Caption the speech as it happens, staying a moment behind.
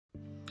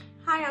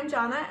Hi, I'm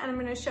Jonna, and I'm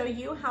going to show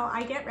you how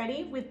I get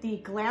ready with the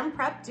Glam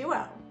Prep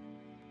Duo.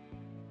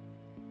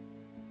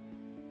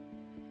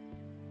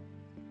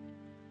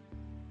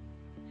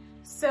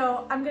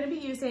 So I'm going to be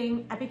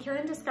using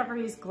Epicuren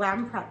Discovery's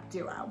Glam Prep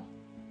Duo.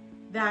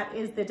 That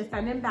is the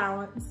Defend and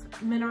Balance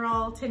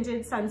Mineral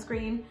Tinted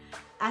Sunscreen,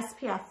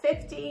 SPF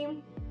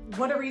 50,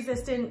 water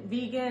resistant,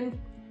 vegan,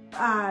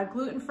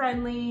 gluten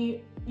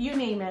friendly, you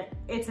name it,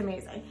 it's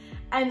amazing.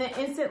 And the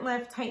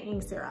Instantlift Tightening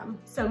Serum.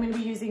 So I'm going to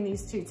be using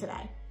these two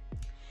today.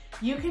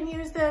 You can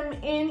use them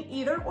in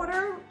either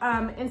order,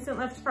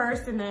 Instantlift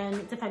first and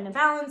then Defend and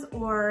Balance,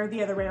 or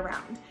the other way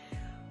around.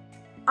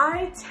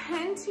 I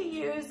tend to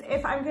use,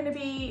 if I'm going to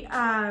be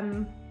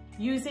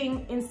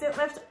using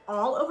Instantlift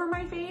all over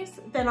my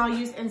face, then I'll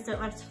use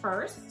Instantlift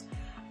first.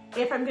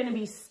 If I'm going to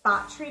be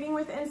spot treating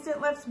with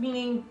Instantlift,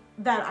 meaning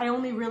that I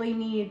only really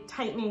need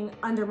tightening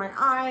under my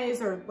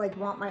eyes or like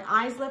want my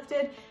eyes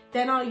lifted,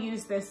 then I'll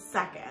use this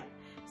second.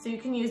 So you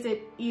can use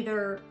it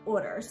either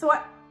order. So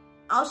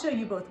I'll show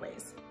you both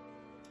ways.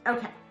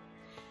 Okay,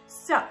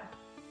 so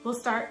we'll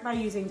start by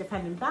using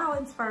Defend and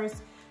Balance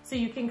first so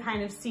you can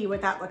kind of see what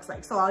that looks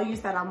like. So I'll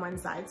use that on one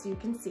side so you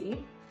can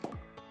see.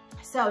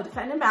 So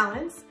Defend and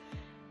Balance,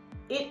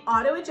 it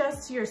auto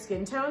adjusts to your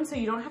skin tone, so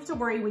you don't have to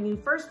worry when you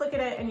first look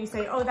at it and you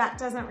say, oh, that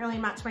doesn't really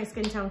match my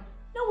skin tone.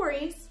 No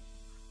worries,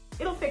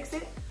 it'll fix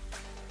it.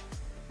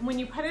 When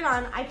you put it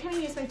on, I kind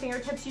of use my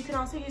fingertips. You can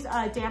also use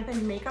a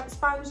dampened makeup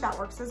sponge, that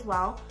works as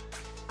well.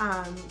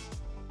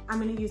 I'm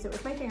gonna use it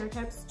with my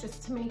fingertips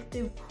just to make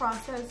the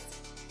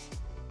process,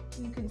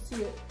 you can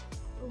see it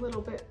a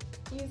little bit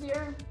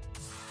easier,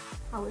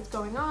 how it's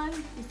going on,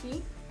 you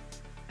see?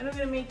 And I'm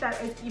gonna make that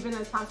as even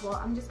as possible.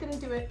 I'm just gonna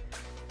do it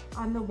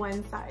on the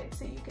one side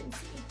so you can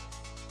see.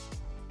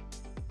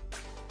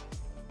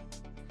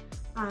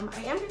 I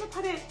am gonna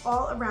put it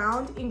all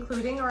around,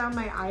 including around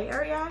my eye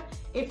area.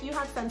 If you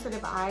have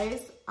sensitive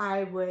eyes,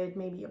 I would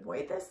maybe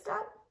avoid this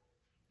step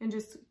and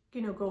just,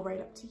 you know, go right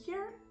up to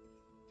here.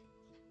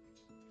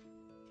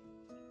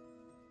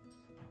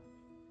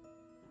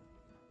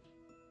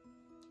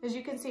 As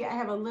you can see, I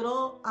have a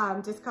little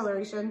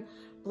discoloration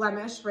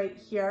blemish right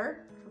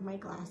here from my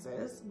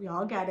glasses. We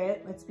all get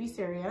it, let's be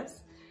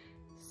serious.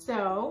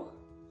 So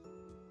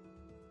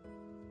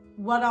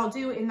what I'll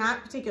do in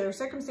that particular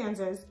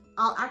circumstances,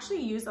 I'll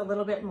actually use a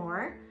little bit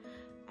more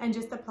and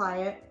just apply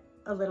it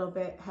a little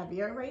bit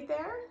heavier right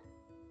there.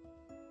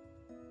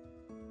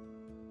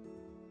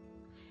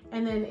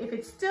 And then if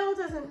it still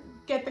doesn't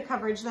get the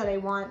coverage that I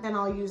want, then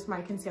I'll use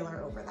my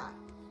concealer over that.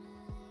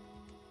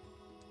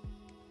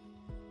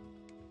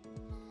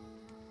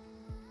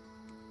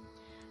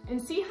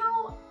 And see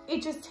how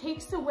it just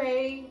takes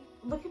away,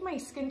 look at my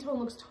skin tone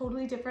looks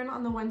totally different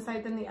on the one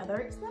side than the other.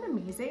 Isn't that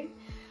amazing?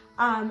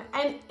 And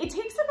it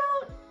takes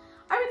about,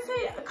 I would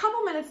say, a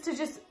couple minutes to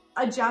just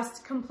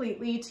adjust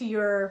completely to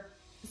your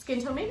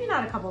skin tone. Maybe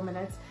not a couple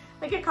minutes,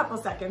 like a couple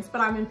seconds, but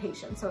I'm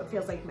impatient, so it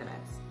feels like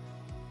minutes.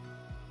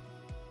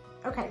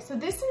 Okay, so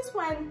this is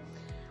when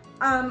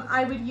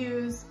I would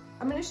use,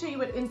 I'm gonna show you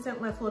what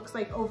Instantlift looks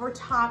like over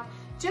top,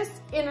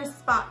 just in a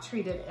spot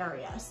treated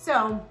area.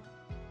 So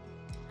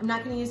I'm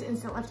not gonna use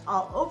Instantlift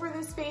all over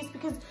this face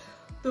because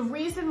the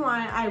reason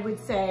why I would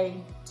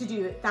say to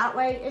do it that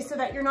way is so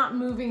that you're not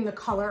moving the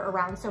color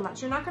around so much.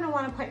 You're not gonna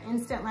wanna put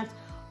Instantlift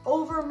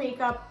over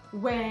makeup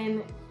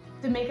when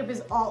the makeup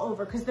is all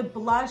over, because the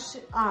blush,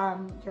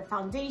 your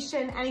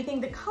foundation, anything,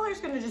 the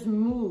color's gonna just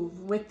move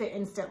with the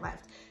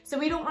Instantlift. So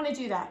we don't wanna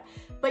do that.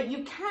 But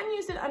you can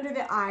use it under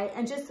the eye,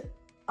 and just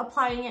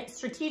applying it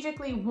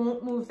strategically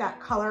won't move that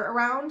color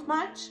around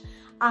much,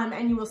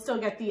 and you will still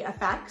get the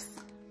effects.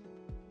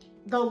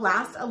 They'll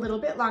last a little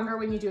bit longer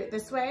when you do it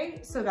this way,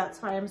 so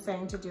that's why I'm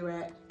saying to do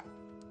it.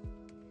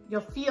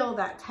 You'll feel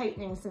that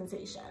tightening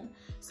sensation.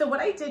 So what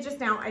I did just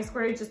now, I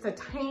squirted just a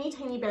tiny,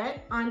 tiny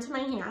bit onto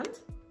my hand.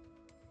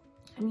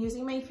 I'm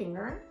using my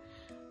finger,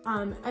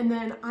 and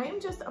then I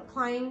am just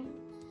applying,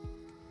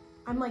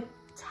 I'm like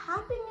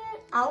tapping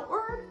it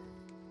outward,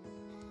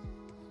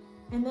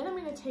 and then I'm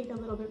gonna take a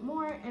little bit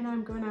more and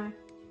I'm gonna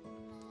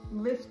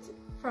lift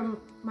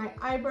from my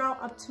eyebrow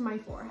up to my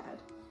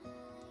forehead.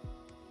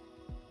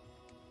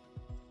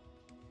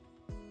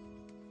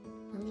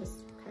 I'm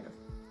just kind of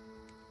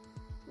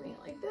doing it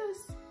like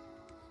this.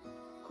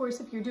 Of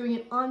course, if you're doing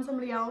it on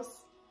somebody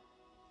else,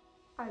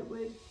 I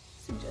would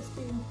suggest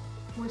being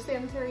more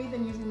sanitary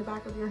than using the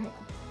back of your hand.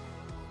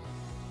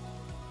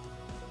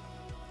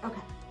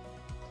 Okay.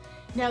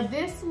 Now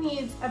this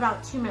needs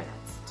about 2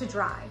 minutes to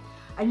dry.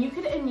 And you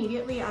could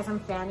immediately, as I'm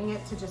fanning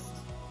it, to just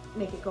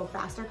make it go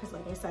faster, because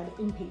like I said,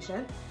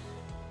 impatient,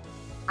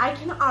 I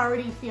can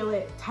already feel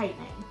it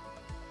tightening.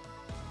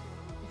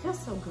 It feels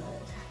so good.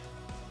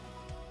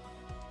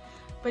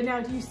 But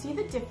now, do you see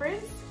the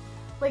difference?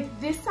 Like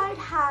this side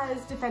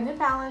has Defend and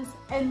Balance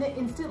and the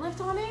Instantlift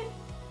on it.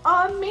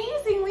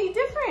 Amazingly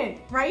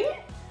different,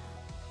 right?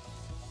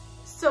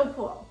 So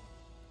cool.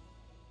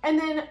 And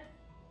then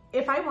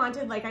if I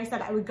wanted, like I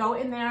said, I would go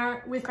in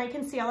there with my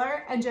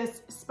concealer and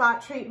just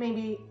spot treat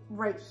maybe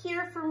right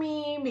here for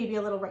me, maybe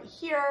a little right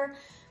here.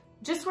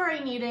 just where I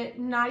need it,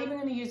 not even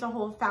gonna use a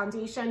whole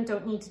foundation,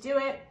 don't need to do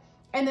it.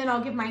 And then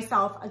I'll give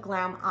myself a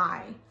glam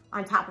eye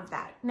on top of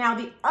that. Now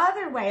the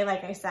other way,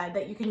 like I said,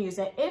 that you can use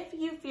it, if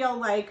you feel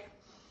like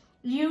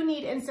you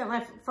need instant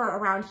lift for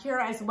around here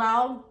as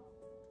well,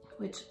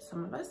 which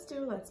some of us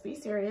do, let's be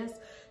serious.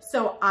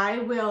 So I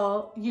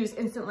will use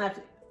instant lift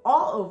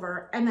all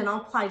over, and then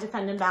I'll apply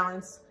Defend and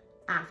Balance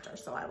after.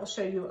 So I will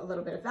show you a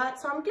little bit of that.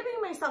 So I'm giving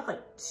myself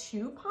like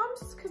 2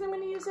 pumps because I'm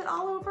gonna use it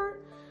all over.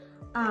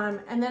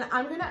 And then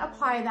I'm gonna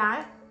apply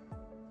that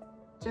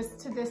just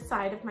to this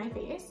side of my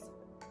face.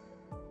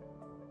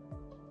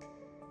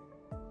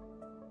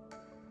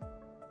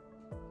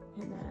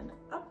 And then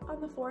up on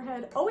the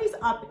forehead, always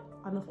up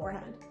on the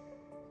forehead.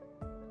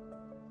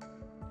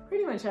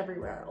 Pretty much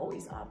everywhere,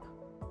 always up.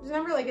 There's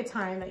never like a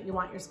time that you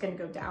want your skin to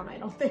go down, I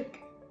don't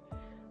think.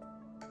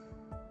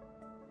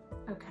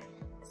 Okay,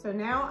 so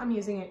now I'm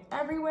using it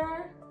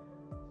everywhere.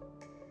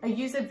 I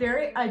use a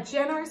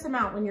generous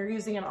amount when you're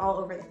using it all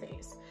over the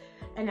face.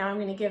 And now I'm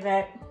gonna give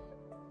it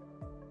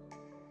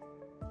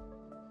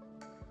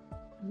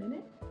a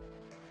minute,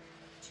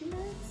 2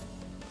 minutes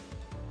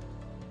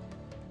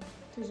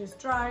to just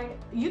dry.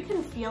 You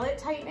can feel it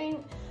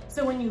tightening.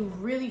 So when you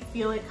really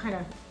feel it kind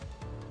of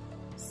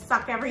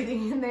suck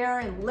everything in there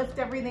and lift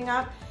everything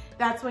up,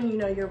 that's when you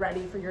know you're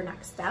ready for your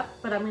next step.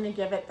 But I'm gonna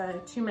give it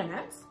the 2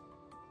 minutes.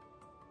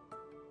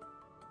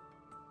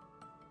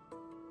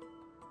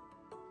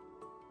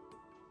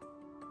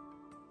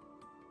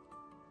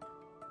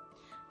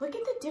 Look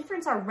at the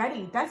difference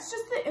already. That's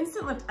just the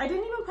Instant Lift. I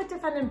didn't even put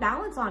Defend and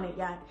Balance on it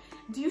yet.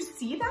 Do you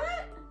see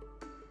that?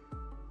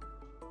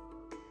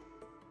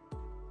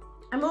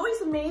 I'm always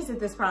amazed at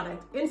this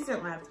product,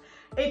 Instant Lift.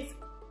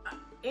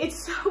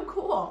 It's so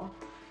cool.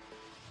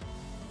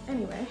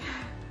 Anyway,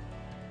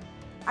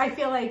 I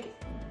feel like,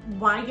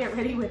 why get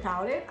ready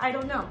without it? I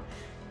don't know.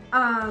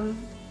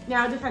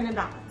 Now Defend and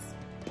Balance.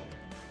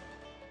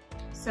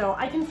 So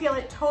I can feel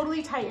it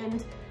totally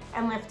tightened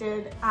and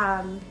lifted,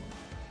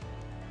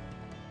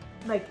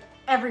 like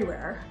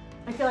everywhere.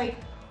 I feel like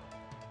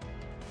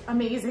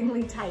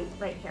amazingly tight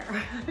right here.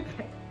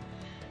 Okay.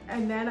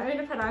 And then I'm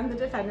gonna put on the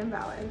Defend and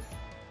Balance.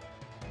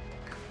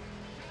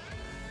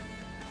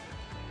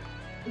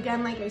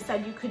 Again, like I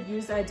said, you could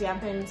use a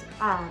dampened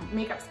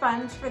makeup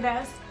sponge for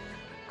this.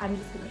 I'm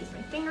just gonna use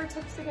my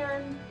fingertips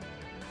again.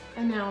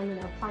 And now I'm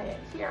gonna apply it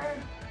here.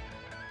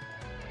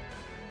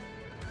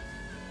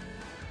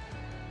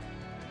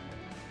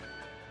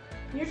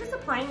 You're just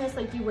applying this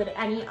like you would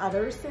any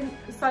other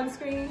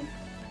sunscreen.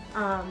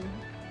 Got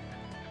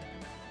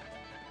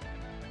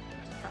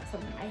some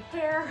in my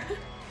hair.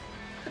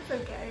 That's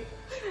okay.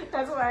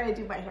 That's why I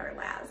do my hair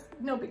last.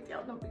 No big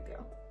deal, no big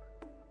deal.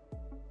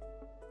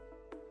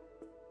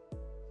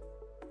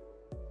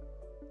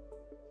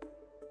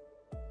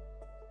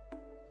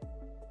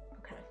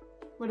 Okay,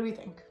 what do we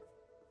think?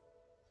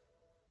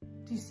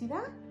 Do you see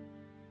that?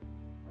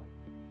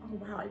 Oh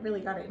wow, I really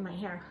got it in my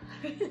hair.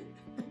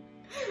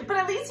 But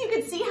at least you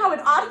can see how it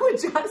auto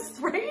adjusts,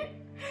 right?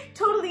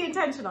 Totally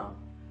intentional.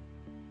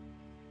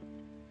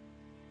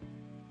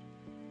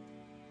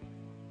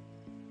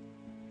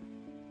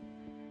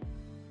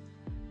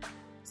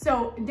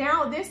 So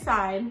now this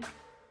side,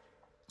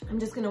 I'm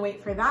just gonna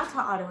wait for that to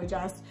auto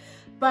adjust,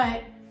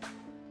 but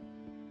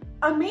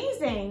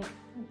amazing.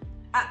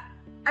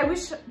 I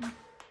wish,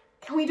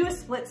 can we do a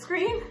split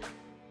screen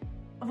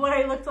of what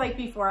I looked like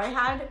before I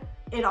had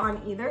it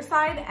on either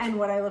side and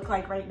what I look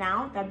like right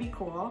now? That'd be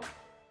cool.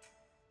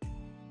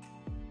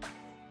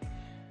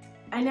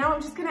 And now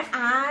I'm just gonna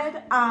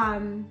add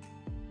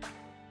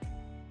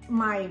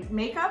my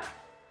makeup.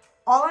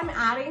 All I'm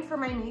adding for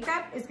my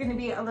makeup is gonna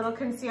be a little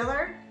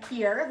concealer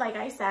here, like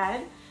I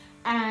said,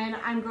 and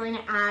I'm going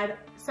to add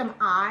some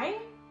eye,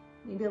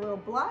 maybe a little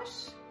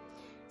blush.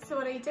 So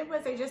what I did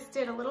was I just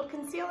did a little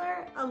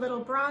concealer, a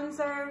little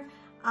bronzer,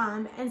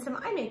 and some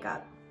eye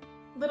makeup,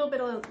 a little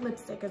bit of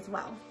lipstick as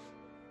well.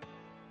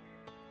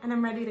 And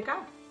I'm ready to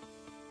go.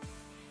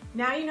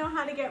 Now you know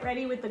how to get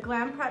ready with the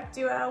Glam Prep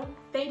Duo.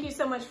 Thank you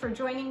so much for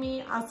joining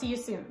me. I'll see you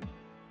soon.